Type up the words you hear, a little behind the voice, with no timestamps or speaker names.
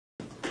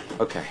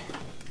Okay,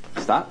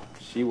 stop.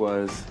 She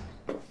was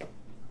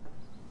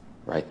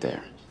right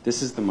there.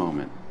 This is the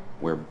moment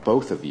where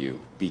both of you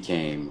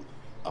became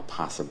a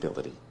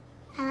possibility.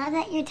 I love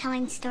that you're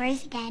telling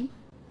stories again.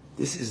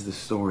 This is the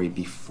story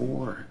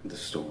before the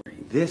story.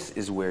 This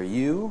is where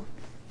you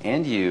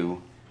and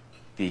you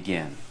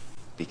begin.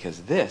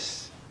 Because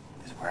this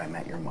is where I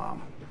met your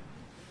mom.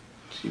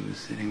 She was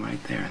sitting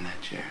right there in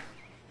that chair.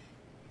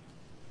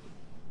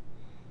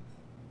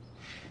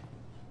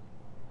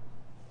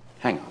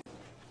 Hang on.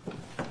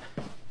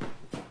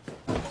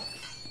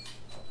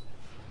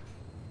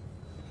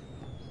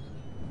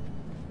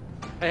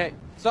 Hey,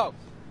 so,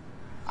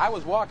 I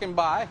was walking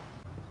by,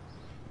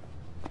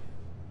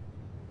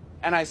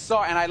 and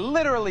I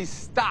literally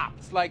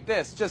stopped like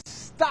this, just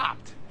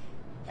stopped,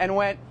 and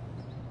went,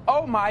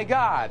 oh my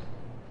God,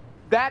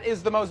 that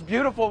is the most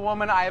beautiful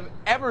woman I have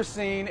ever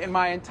seen in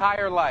my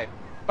entire life.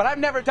 But I've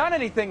never done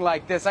anything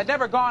like this. I'd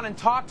never gone and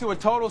talked to a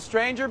total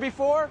stranger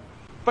before,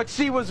 but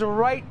she was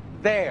right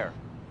there.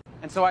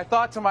 And so I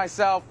thought to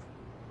myself,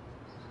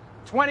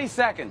 20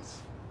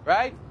 seconds,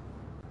 right?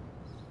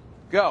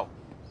 Go.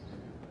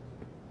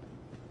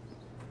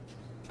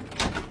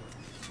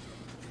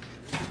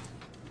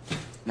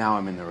 Now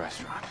I'm in the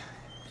restaurant.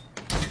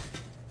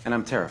 And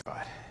I'm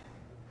terrified.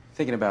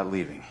 Thinking about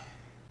leaving.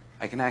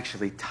 I can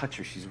actually touch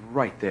her. She's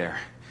right there.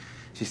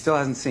 She still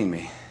hasn't seen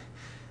me.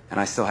 And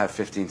I still have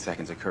 15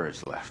 seconds of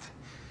courage left.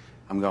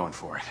 I'm going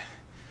for it.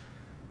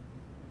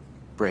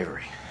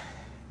 Bravery.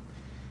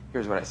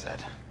 Here's what I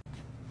said.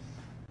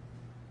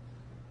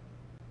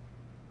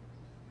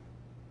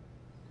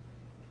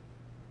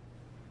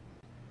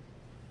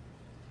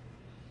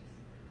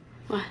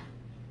 What?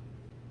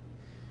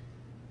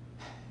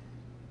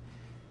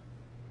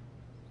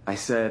 I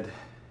said,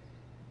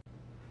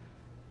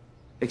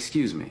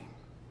 excuse me.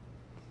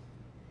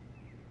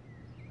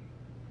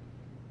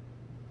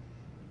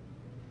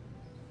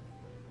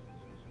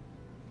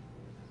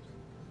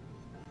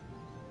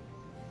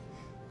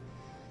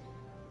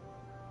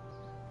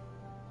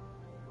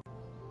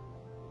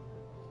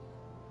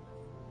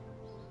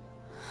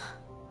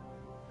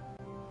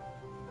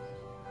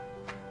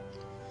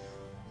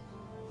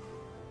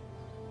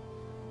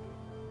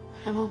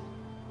 Hi, Mom.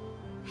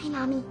 Hi,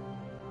 Mommy.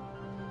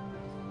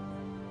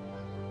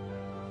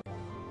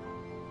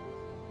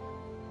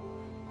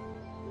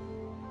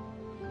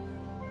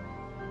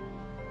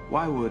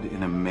 Why would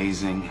an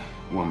amazing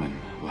woman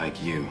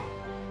like you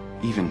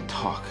even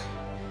talk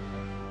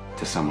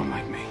to someone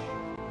like me?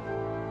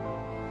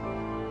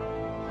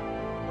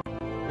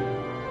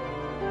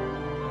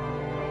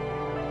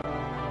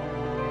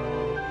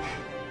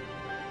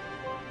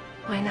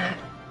 Why not?